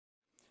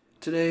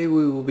Today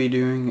we will be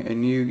doing a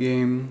new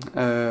game,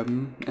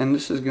 and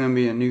this is going to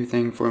be a new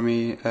thing for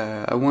me.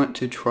 I want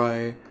to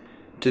try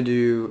to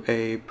do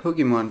a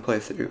Pokemon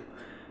playthrough.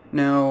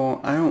 Now,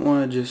 I don't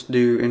want to just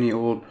do any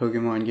old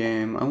Pokemon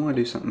game. I want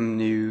to do something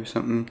new,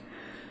 something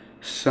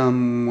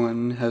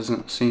someone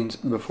hasn't seen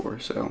before.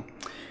 So,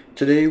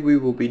 today we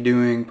will be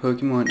doing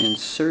Pokemon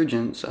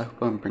Insurgence. I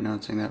hope I'm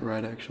pronouncing that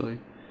right, actually.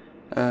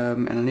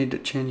 And I need to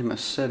change my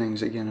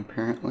settings again,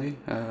 apparently,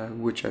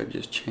 which I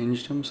just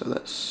changed them, so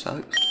that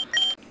sucks.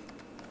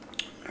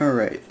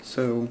 Alright,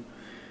 so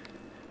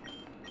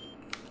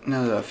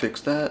now that I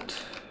fixed that,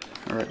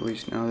 or at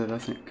least now that I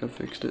think I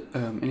fixed it,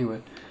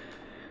 anyway,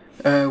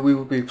 we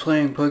will be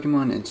playing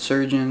Pokemon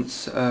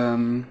Insurgence.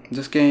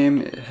 This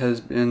game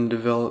has been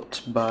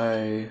developed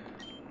by,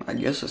 I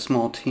guess, a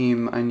small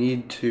team. I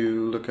need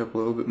to look up a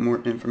little bit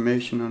more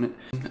information on it.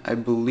 I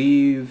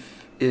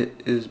believe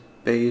it is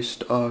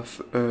based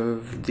off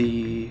of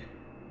the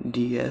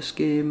DS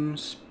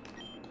games.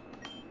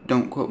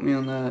 Don't quote me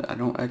on that, I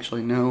don't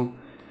actually know.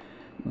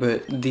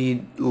 But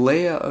the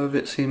layout of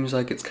it seems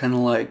like it's kind of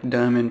like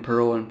Diamond,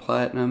 Pearl, and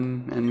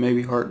Platinum, and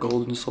maybe Heart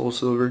Gold and Soul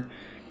Silver.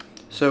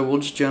 So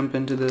we'll just jump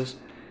into this.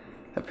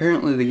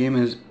 Apparently the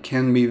game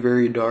can be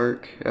very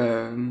dark,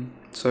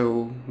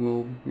 so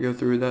we'll go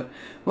through that.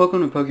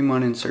 Welcome to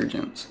Pokemon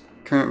Insurgence.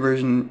 Current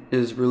version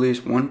is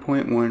release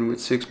 1.1 with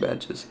 6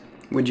 badges.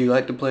 Would you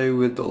like to play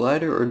with the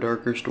lighter or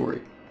darker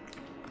story?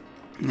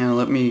 Now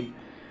let me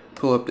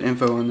pull up the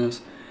info on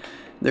this.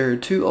 There are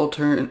 2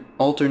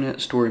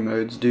 alternate story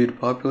modes due to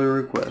popular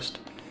request.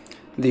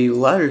 The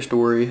lighter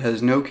story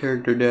has no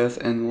character death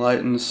and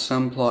lightens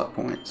some plot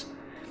points.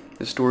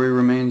 The story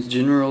remains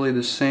generally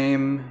the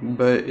same,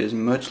 but is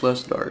much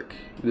less dark.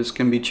 This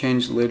can be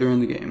changed later in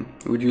the game.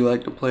 Would you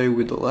like to play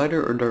with the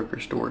lighter or darker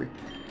story?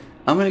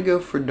 I'm going to go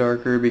for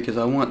darker because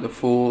I want the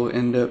full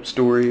in-depth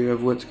story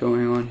of what's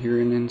going on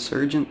here in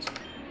Insurgence.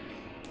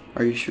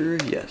 Are you sure?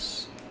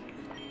 Yes.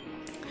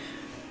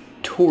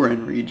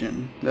 Tauren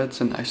region.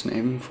 That's a nice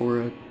name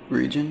for a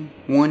region.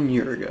 1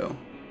 year ago.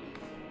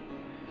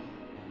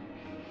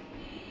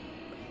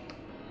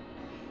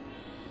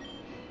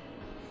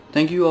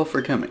 Thank you all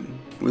for coming.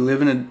 We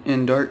live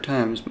in dark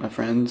times, my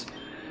friends.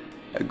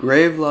 A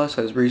grave loss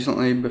has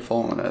recently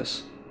befallen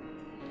us.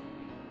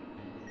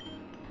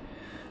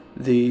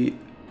 The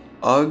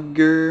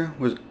augur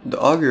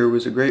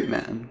was a great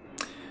man.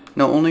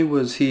 Not only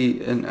was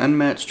he an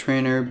unmatched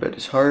trainer, but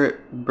his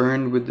heart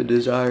burned with the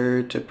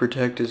desire to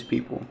protect his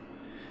people.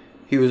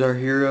 He was our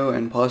hero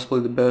and possibly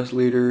the best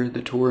leader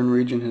the Tauren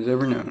region has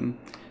ever known.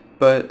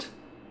 But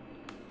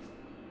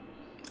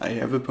I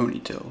have a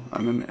ponytail.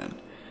 I'm a man.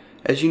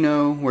 As you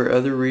know, where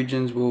other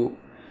regions will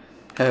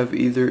have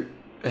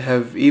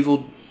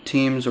evil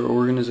teams or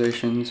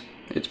organizations,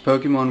 it's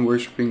Pokemon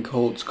worshipping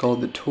cults called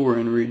the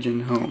Tauren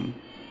region home.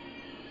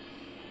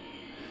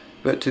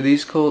 But to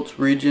these cults,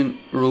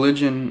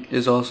 religion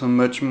is also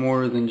much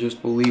more than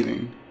just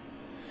believing.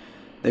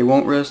 They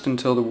won't rest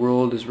until the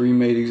world is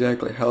remade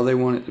exactly how they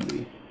want it to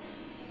be.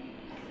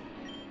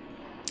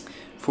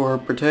 For our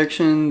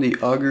protection, the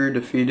augur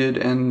defeated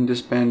and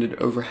disbanded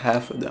over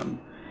half of them.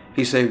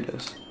 He saved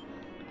us.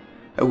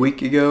 A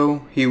week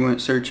ago, he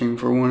went searching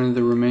for one of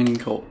the remaining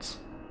cults.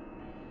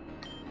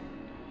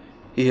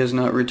 He has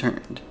not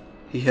returned.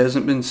 He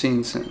hasn't been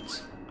seen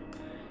since.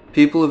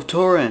 People of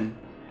Tauren!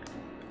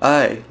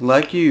 I,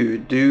 like you,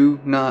 do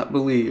not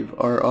believe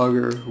our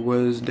augur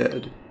was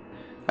dead.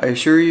 I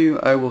assure you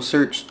I will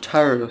search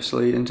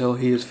tirelessly until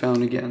he is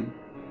found again.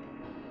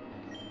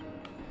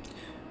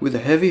 With a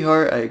heavy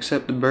heart I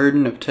accept the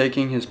burden of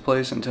taking his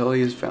place until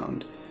he is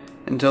found.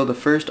 Until the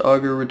first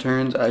augur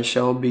returns, I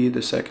shall be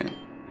the second.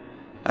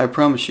 I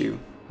promise you,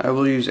 I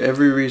will use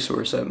every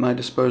resource at my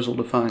disposal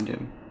to find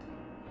him.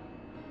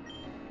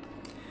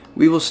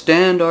 We will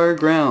stand our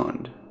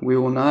ground. We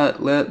will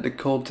not let the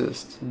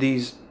cultists,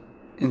 these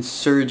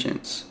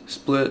insurgents,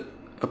 split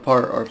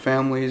apart our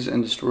families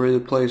and destroy the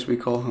place we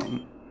call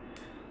home.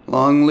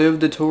 Long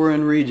live the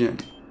Tauren region.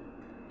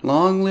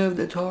 Long live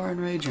the Tauren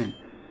region.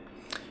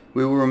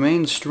 We will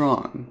remain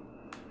strong.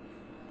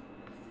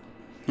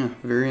 Yeah,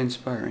 very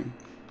inspiring.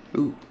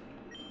 Ooh,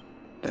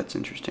 that's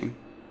interesting.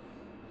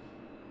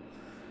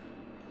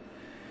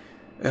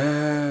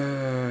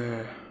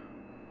 You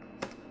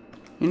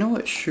know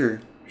what?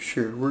 Sure.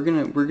 We're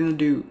gonna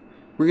do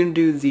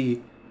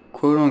the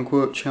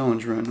quote-unquote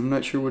challenge run. I'm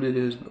not sure what it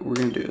is, but we're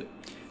gonna do it.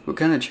 What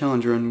kind of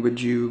challenge run would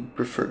you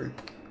prefer?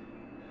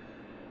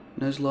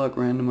 Nuzlocke,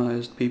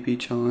 randomized, PP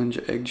challenge,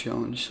 egg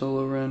challenge,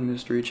 solo run,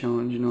 mystery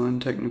challenge,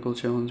 non-technical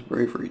challenge,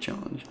 bravery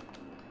challenge.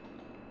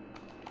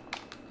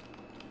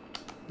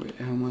 Wait,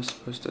 how am I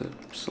supposed to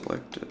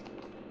select it?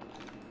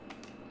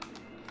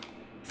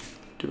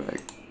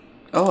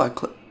 Oh,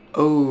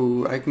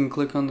 I can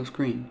click on the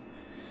screen.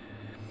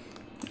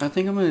 I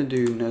think I'm gonna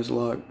do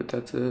Nuzlocke, but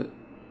that's it.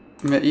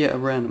 Yeah,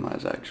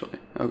 randomized actually.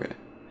 Okay.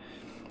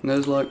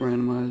 Nuzlocke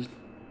randomized.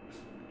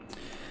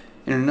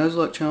 In a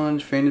Nuzlocke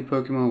challenge, fainted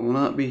Pokemon will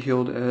not be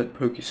healed at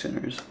Poke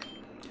Centers.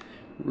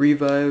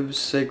 Revives,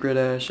 Sacred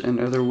Ash, and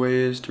other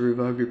ways to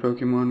revive your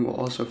Pokemon will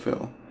also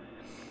fail.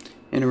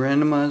 In a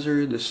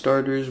randomizer, the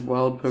starters,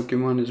 wild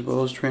Pokemon, as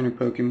well as trainer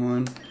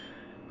Pokemon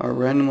are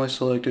randomly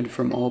selected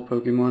from all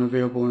Pokemon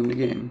available in the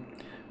game.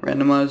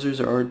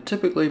 Randomizers are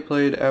typically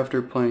played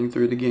after playing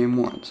through the game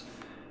once,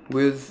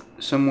 with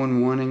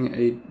someone wanting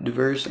a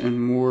diverse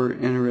and more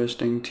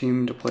interesting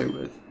team to play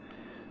with.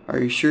 Are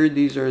you sure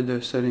these are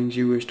the settings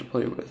you wish to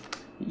play with?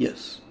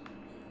 Yes.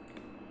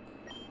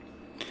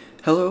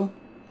 Hello?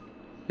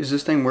 Is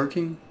this thing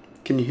working?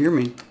 Can you hear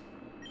me?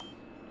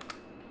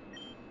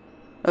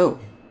 Oh,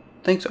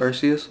 thanks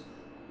Arceus.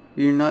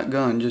 You're not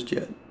gone just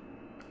yet.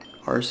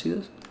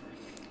 Arceus?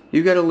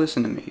 You gotta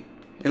listen to me.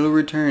 It'll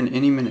return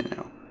any minute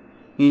now.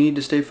 You need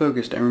to stay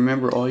focused and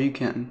remember all you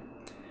can.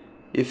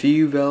 If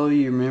you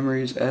value your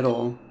memories at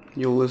all,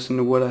 you'll listen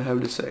to what I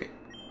have to say.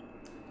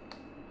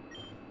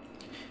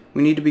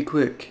 We need to be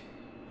quick.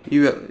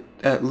 You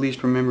at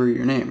least remember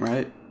your name,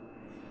 right?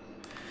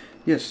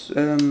 Yes,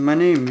 my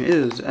name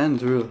is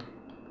Andrew.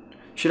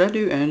 Should I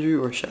do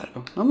Andrew or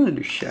Shadow? I'm gonna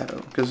do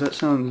Shadow, because that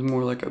sounds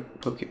more like a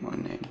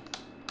Pokemon name.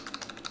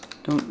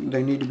 Don't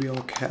they need to be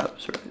all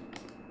caps, right?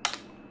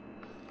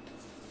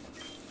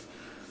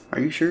 Are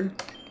you sure?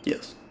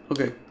 Yes.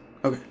 Okay.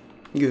 Okay.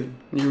 Good.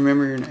 You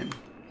remember your name.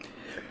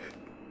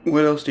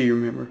 What else do you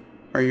remember?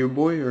 Are you a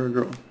boy or a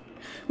girl?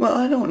 Well,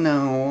 I don't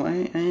know.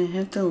 I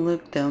have to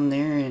look down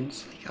there and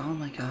it's like, oh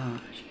my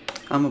gosh.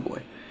 I'm a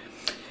boy.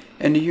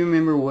 And do you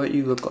remember what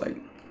you look like?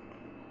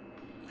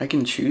 I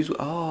can choose.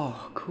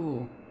 Oh,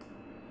 cool.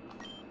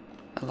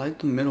 I like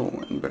the middle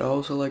one, but I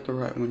also like the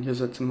right one because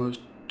that's the most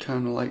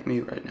kind of like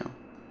me right now.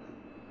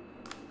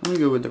 I'm gonna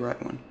go with the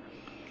right one.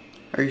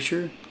 Are you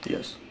sure?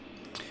 Yes.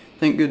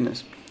 Thank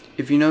goodness.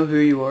 If you know who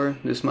you are,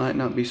 this might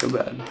not be so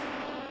bad.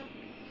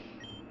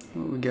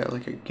 What, we got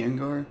like a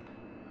Gengar?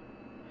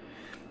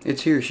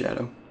 It's here,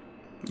 Shadow.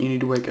 You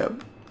need to wake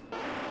up.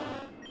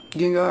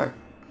 Gengar!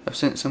 I've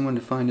sent someone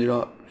to fend it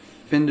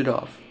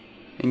off,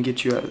 and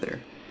get you out of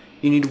there.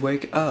 You need to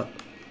wake up.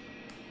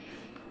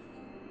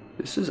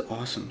 This is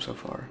awesome so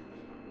far.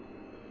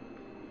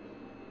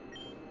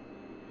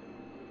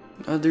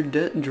 Oh, they're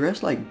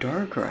dressed like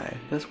Darkrai.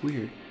 That's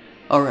weird.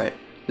 Alright.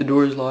 The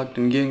door is locked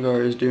and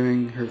Gengar is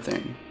doing her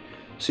thing.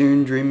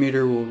 Soon Dream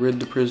Eater will rid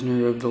the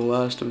prisoner of the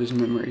last of his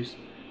memories.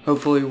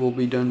 Hopefully we'll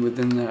be done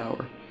within the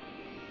hour.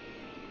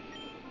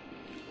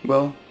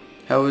 Well,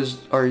 how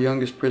is our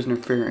youngest prisoner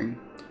faring?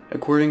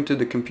 According to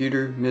the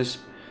computer, Miss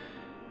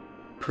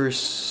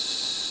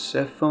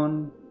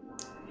Persephone...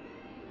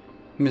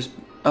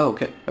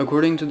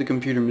 According to the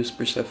computer, Miss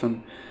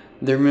Persephone,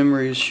 their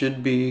memories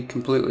should be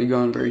completely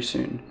gone very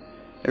soon.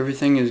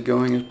 Everything is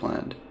going as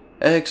planned.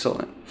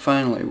 Excellent.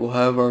 Finally, we'll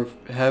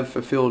have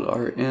fulfilled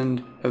our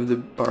end of the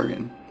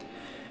bargain.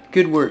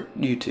 Good work,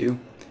 you two.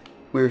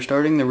 We are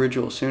starting the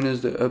ritual soon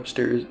in the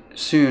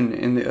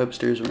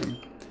upstairs room.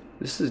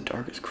 This is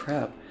dark as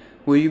crap.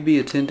 Will you be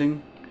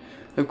attending?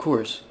 Of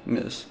course,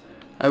 miss.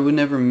 I would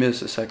never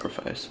miss a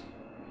sacrifice.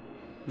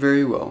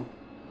 Very well.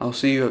 I'll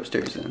see you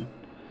upstairs then.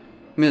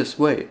 Miss,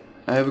 wait.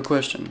 I have a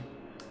question.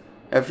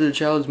 After the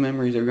child's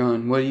memories are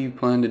gone, what do you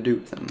plan to do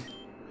with them?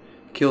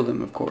 Kill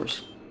them, of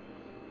course.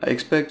 I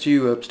expect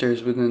you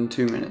upstairs within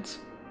 2 minutes.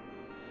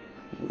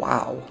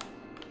 Wow.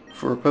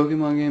 For a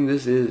Pokemon game,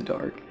 this is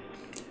dark.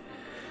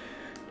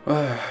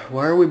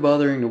 Why are we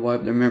bothering to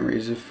wipe their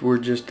memories if we're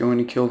just going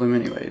to kill them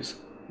anyways?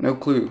 No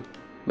clue.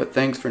 But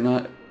thanks for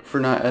not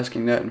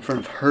asking that in front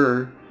of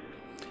her.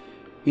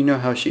 You know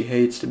how she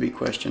hates to be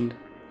questioned.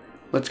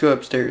 Let's go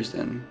upstairs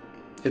then.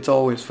 It's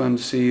always fun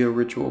to see a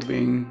ritual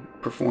being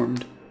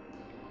performed.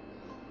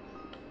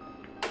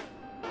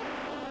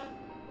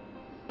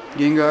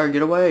 Gengar,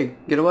 get away!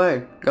 Get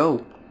away!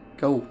 Go!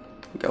 Go!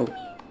 Go!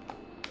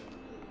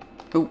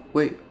 Oh,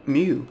 wait.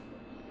 Mew!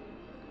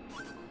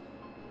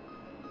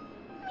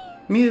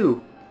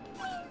 Mew!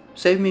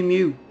 Save me,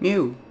 Mew!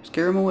 Mew!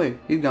 Scare him away.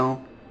 He's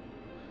gone.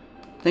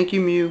 Thank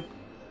you, Mew.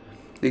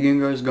 The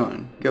Gengar's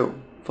gone. Go.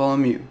 Follow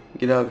Mew.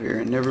 Get out of here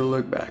and never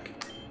look back.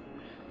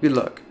 Good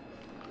luck.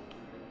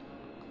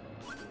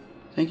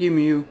 Thank you,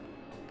 Mew.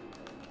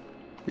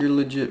 You're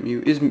legit,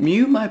 Mew. Is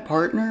Mew my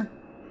partner?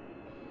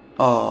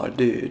 Aw,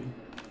 dude.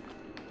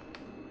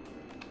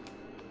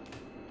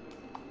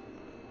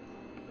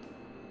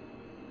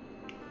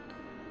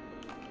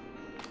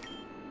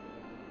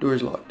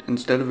 Door's locked.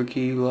 Instead of a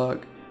key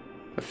lock,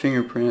 a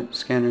fingerprint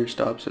scanner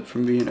stops it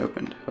from being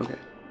opened. Okay.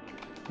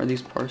 Are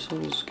these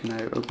parcels? Can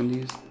I open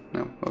these?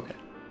 No. Okay.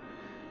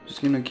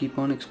 Just gonna keep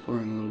on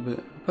exploring a little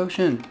bit.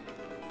 Potion!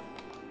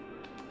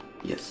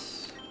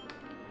 Yes.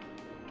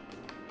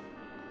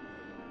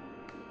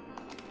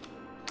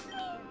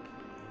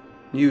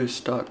 Mew is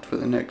stocked for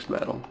the next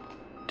battle.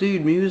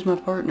 Dude, Mew is my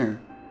partner.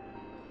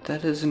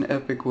 That is an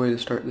epic way to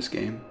start this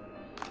game.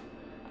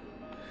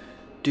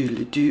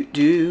 Doodly doo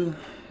doo.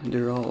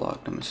 They're all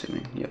locked, I'm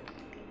assuming. Yep.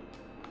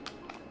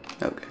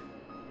 Okay.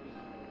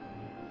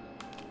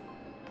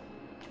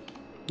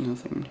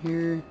 Nothing in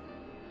here.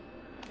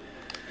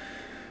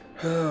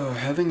 Oh,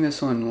 having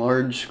this on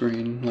large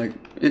screen, like,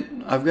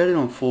 I've got it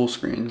on full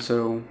screen,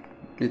 so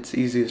it's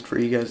easiest for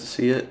you guys to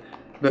see it.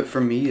 But for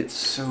me, it's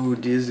so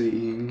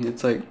dizzying.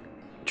 It's like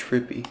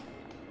trippy.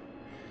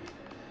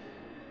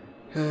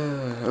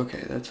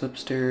 Okay, that's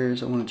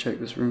upstairs. I want to check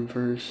this room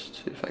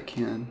first, if I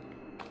can.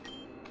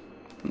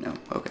 No,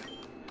 okay.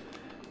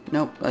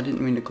 Nope, I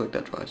didn't mean to click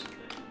that twice.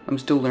 I'm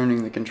still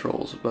learning the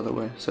controls, by the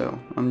way, so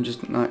I'm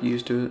just not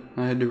used to it.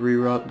 I had to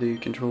reroute the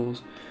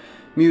controls.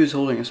 Mew is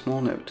holding a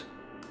small note.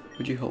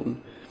 What you holding?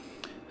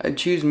 I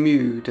choose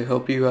Mew to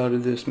help you out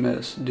of this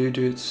mess due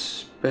to its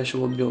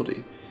special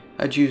ability.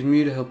 I choose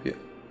Mew to help you.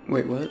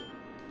 Wait, what?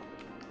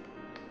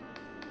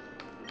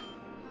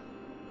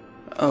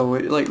 Oh,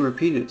 it like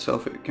repeated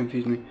itself. It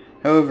confused me.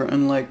 However,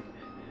 unlike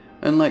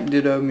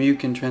Ditto, Mew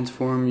can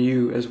transform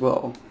you as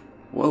well.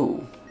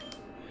 Whoa.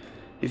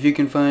 If you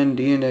can find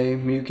DNA,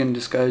 Mew can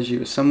disguise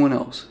you as someone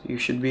else. You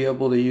should be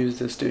able to use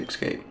this to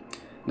escape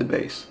the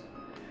base.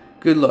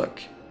 Good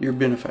luck, your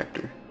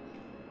benefactor.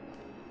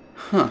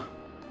 Huh.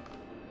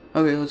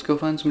 Okay, let's go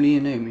find some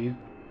DNA, Mew.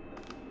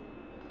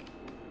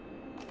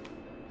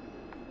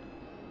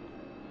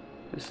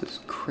 This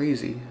is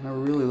crazy. I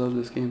really love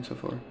this game so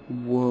far.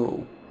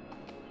 Whoa.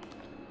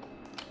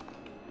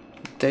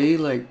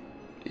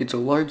 It's a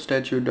large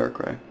statue of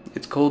Darkrai.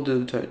 It's cold to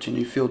the touch and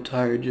you feel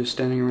tired just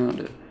standing around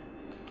it.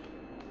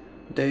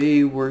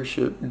 They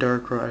worship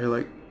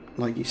Darkrai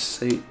like he's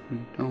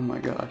Satan. Oh my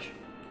gosh.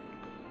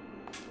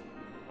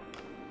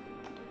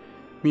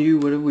 Mew,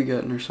 what have we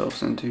gotten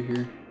ourselves into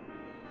here?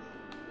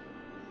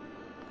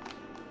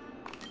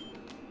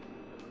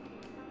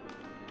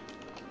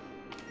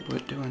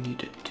 What do I need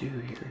to do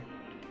here?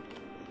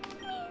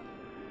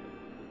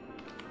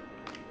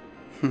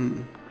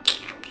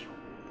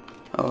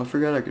 Oh, I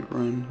forgot I could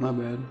run. My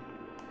bad.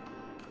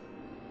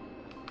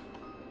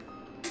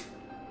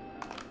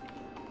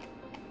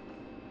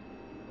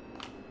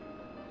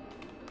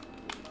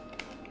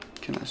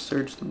 Can I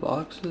search the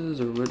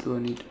boxes, or what do I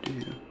need to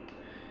do?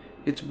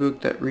 It's a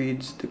book that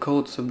reads The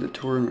Cults of the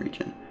Tauran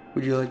region.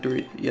 Would you like to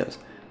read it? Yes.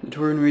 The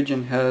Tauran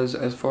region has,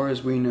 as far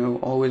as we know,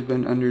 always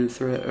been under the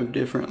threat of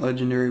different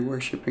legendary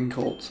worshipping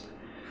cults.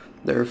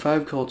 There are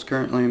 5 cults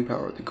currently in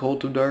power: the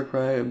Cult of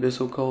Darkrai,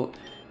 Abyssal Cult,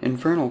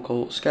 Infernal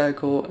Cult, Sky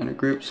Cult, and a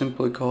group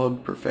simply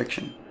called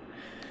Perfection.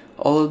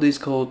 All of these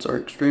cults are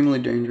extremely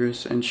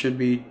dangerous and should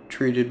be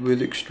treated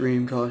with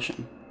extreme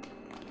caution.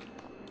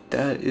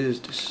 That is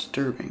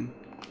disturbing.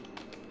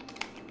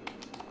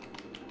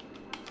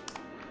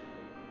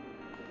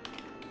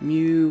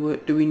 Mew,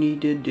 what do we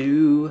need to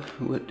do?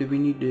 What do we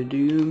need to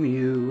do,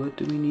 Mew? What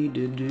do we need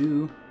to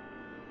do?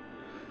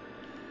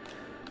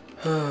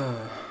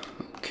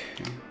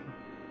 Okay.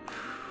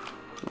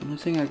 The only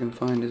thing I can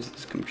find is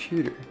this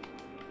computer,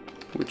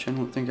 which I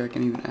don't think I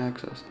can even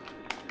access.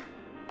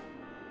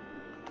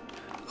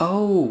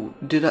 Oh,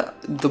 the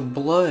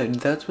blood,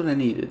 that's what I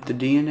needed. The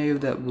DNA of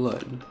that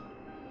blood.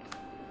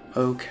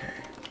 Okay.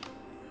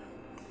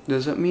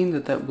 Does that mean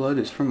that that blood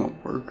is from a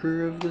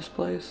worker of this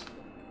place?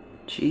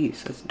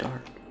 Jeez, that's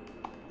dark.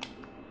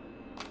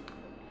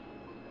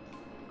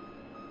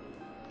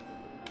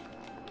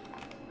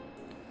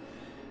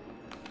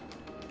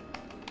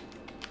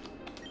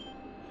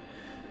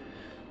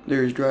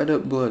 There is dried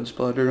up blood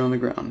splattered on the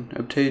ground.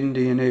 Obtained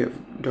DNA of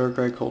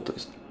Darkrai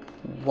cultist.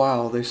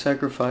 Wow, they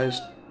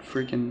sacrificed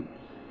freaking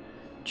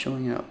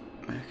chilling out.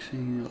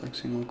 Maxing,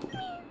 relaxing locally.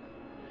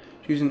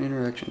 Choose an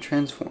interaction.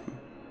 Transform.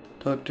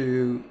 Talk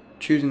to.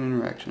 Choose an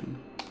interaction.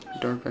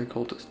 Darkrai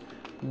cultist.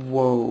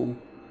 Whoa.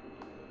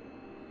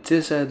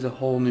 This adds a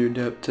whole new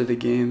depth to the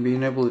game,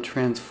 being able to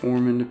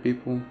transform into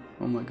people.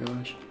 Oh my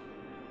gosh.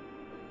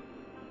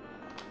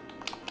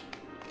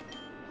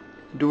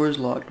 The door is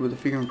locked with a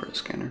fingerprint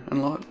scanner.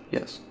 Unlocked?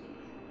 Yes.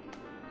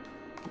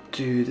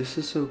 Dude, this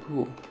is so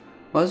cool.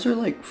 Why is there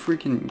like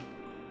freaking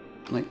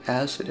like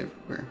acid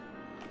everywhere?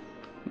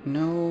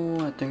 No,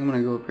 I think I'm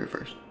gonna go up here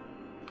first.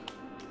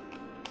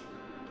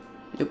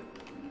 Yep.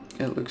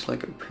 It looks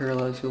like a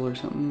paralyzed seal or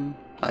something.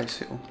 Ice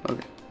seal.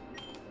 Okay.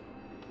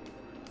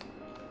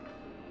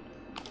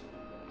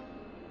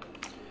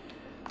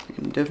 I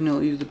can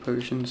definitely use the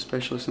potion,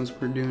 especially since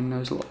we're doing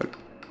Nuzlocke.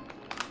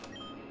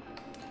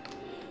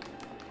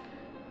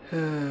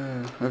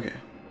 Okay.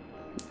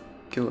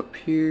 Go up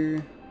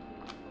here.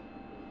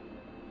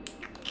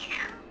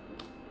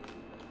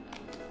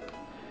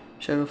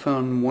 Shadow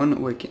found 1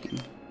 awakening.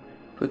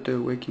 Put the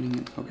awakening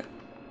in. Okay.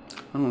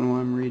 I don't know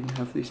why I'm reading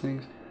half of these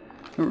things.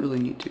 I don't really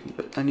need to,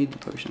 but I need the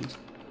potions.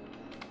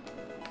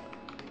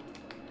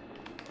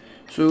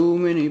 So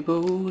many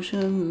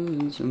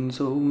potions and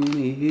so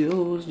many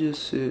heals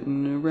just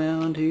sitting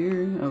around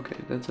here.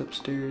 Okay, that's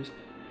upstairs.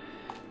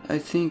 I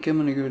think I'm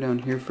gonna go down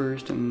here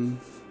first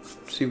and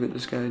see what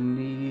this guy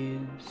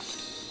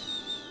needs.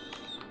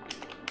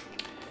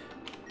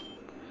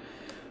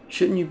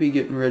 Shouldn't you be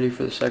getting ready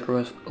for the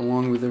sacrifice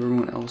along with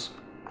everyone else?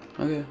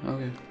 Okay,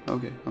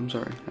 I'm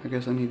sorry. I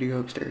guess I need to go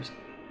upstairs.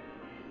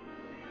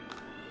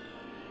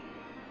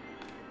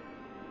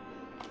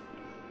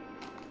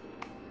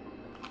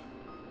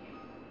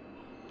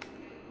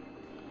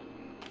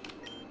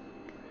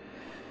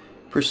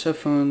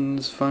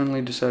 Persephone's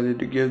finally decided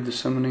to give the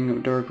summoning of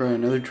Darkrai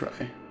another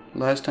try.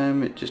 Last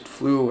time it just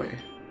flew away.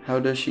 How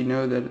does she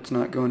know that it's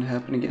not going to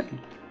happen again?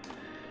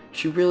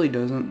 She really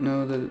doesn't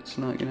know that it's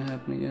not going to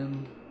happen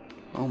again.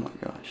 Oh my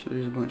gosh,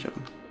 there's a bunch of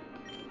them.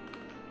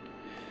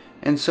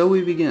 And so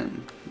we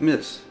begin.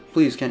 Miss,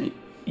 please,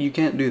 you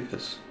can't do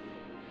this.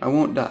 I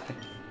won't die.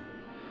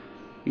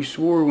 You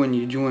swore when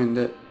you joined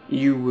that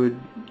you would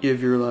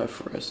give your life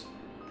for us.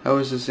 How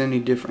is this any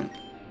different?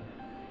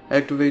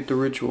 Activate the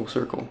ritual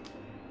circle.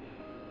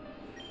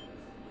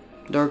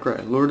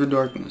 Darkrai, Lord of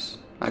Darkness,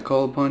 I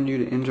call upon you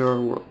to enter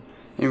our world.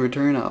 In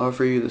return, I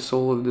offer you the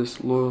soul of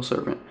this loyal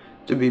servant,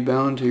 to be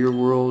bound to your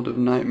world of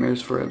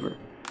nightmares forever.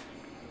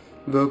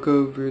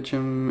 Voco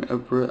Virchum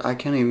Abra... I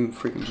can't even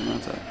freaking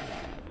pronounce that.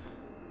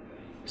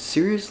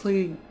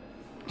 Seriously?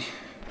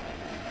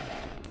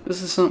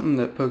 This is something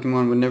that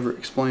Pokemon would never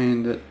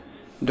explain, that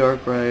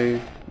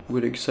Darkrai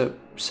would accept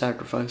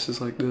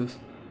sacrifices like this.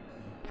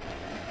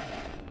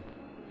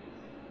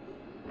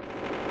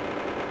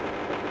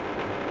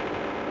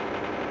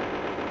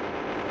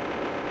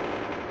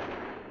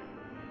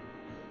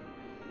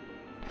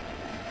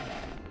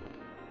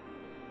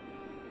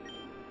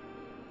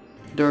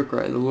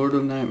 Darkrai, the Lord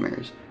of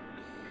Nightmares.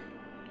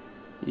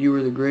 You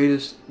are the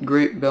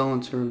great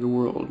balancer of the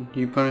world.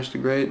 You punish the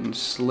great and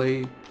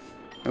slay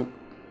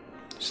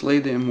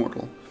the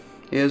immortal.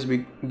 It has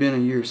been a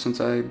year since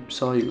I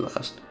saw you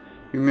last.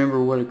 You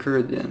remember what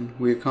occurred then.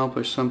 We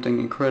accomplished something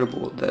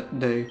incredible that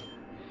day.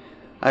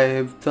 I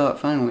have thought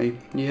finally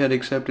you had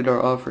accepted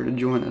our offer to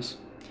join us,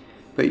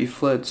 but you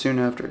fled soon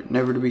after,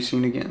 never to be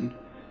seen again.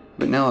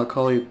 But now I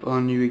call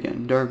upon you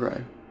again,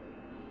 Darkrai.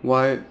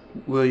 Why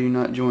will you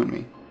not join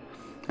me?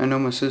 I know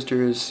my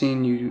sister has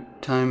seen you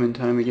time and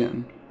time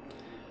again.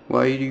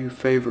 Why do you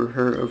favor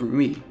her over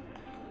me?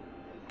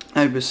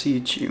 I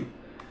beseech you,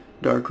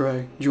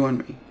 Darkrai, join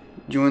me.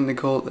 Join the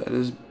cult that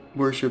has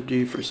worshipped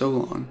you for so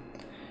long.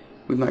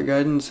 With my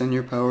guidance and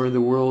your power,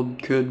 the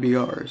world could be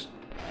ours.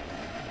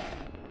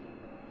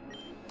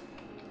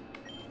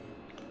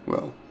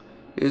 Well,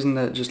 isn't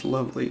that just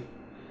lovely?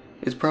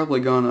 It's probably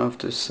gone off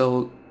to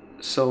Celine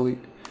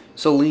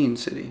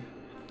City.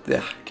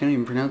 Ugh, I can't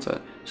even pronounce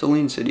that.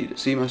 Celine City to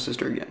see my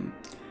sister again.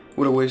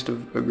 What a waste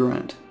of a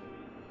grunt.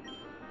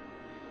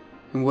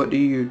 And what do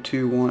you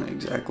two want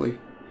exactly?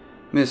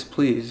 Miss,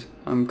 please,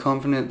 I'm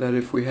confident that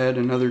if we had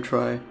another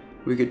try,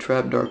 we could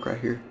trap Darkrai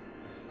here.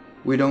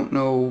 We don't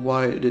know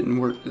why it didn't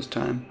work this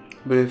time,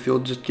 but if you'll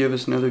just give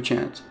us another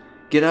chance.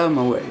 Get out of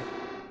my way.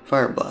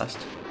 Fire Blast.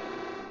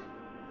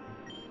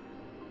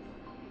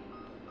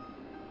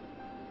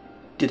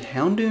 Did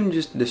Houndoom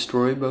just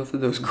destroy both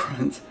of those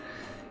grunts?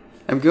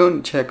 I'm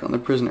going to check on the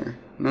prisoner.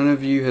 None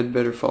of you had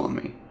better follow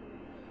me.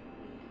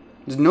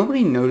 Does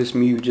nobody notice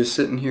Mew just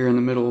sitting here in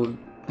the middle of...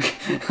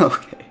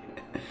 Okay.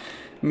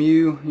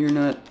 Mew, you're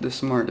not the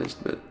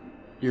smartest, but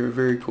you're a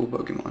very cool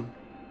Pokemon.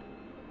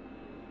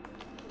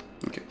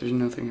 Okay, there's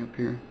nothing up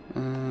here.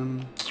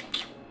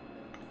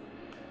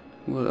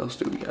 What else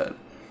do we got?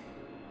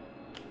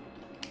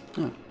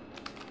 Oh,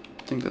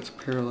 I think that's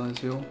Paralyze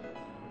Hill.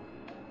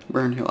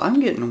 Burn Hill.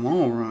 I'm getting them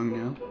all wrong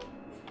now.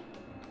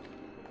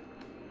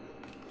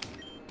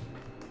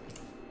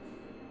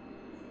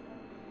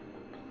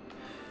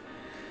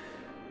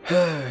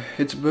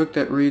 It's a book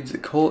that reads The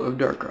Cult of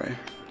Darkrai.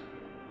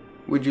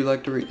 Would you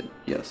like to read it?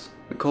 Yes.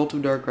 The Cult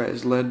of Darkrai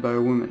is led by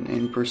a woman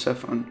named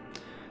Persephone.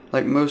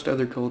 Like most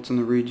other cults in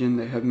the region,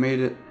 they have made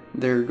it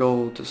their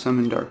goal to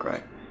summon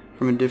Darkrai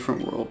from a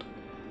different world.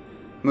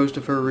 Most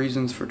of her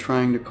reasons for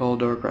trying to call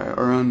Darkrai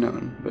are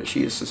unknown, but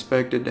she is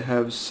suspected to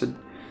have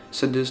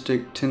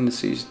sadistic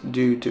tendencies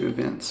due to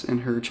events in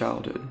her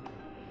childhood.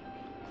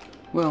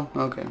 Well,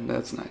 okay,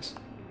 that's nice.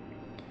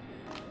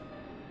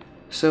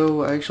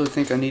 So, I actually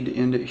think I need to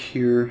end it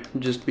here,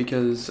 just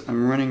because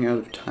I'm running out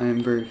of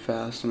time very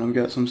fast, and I've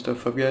got some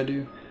stuff I've got to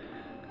do.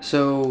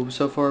 So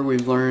far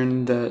we've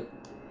learned that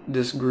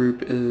this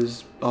group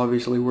is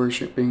obviously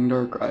worshipping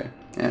Darkrai,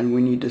 and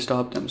we need to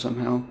stop them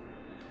somehow.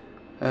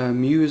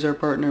 Mew is our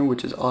partner,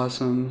 which is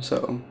awesome,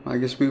 so I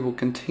guess we will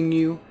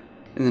continue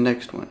in the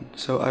next one.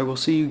 So I will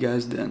see you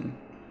guys then.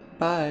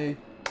 Bye!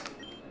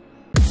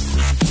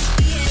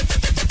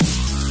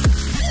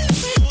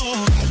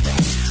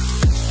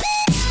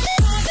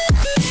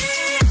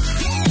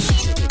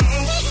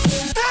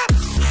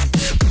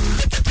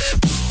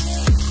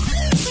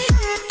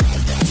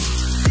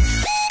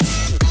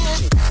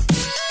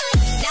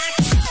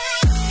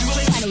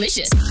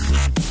 Delicious.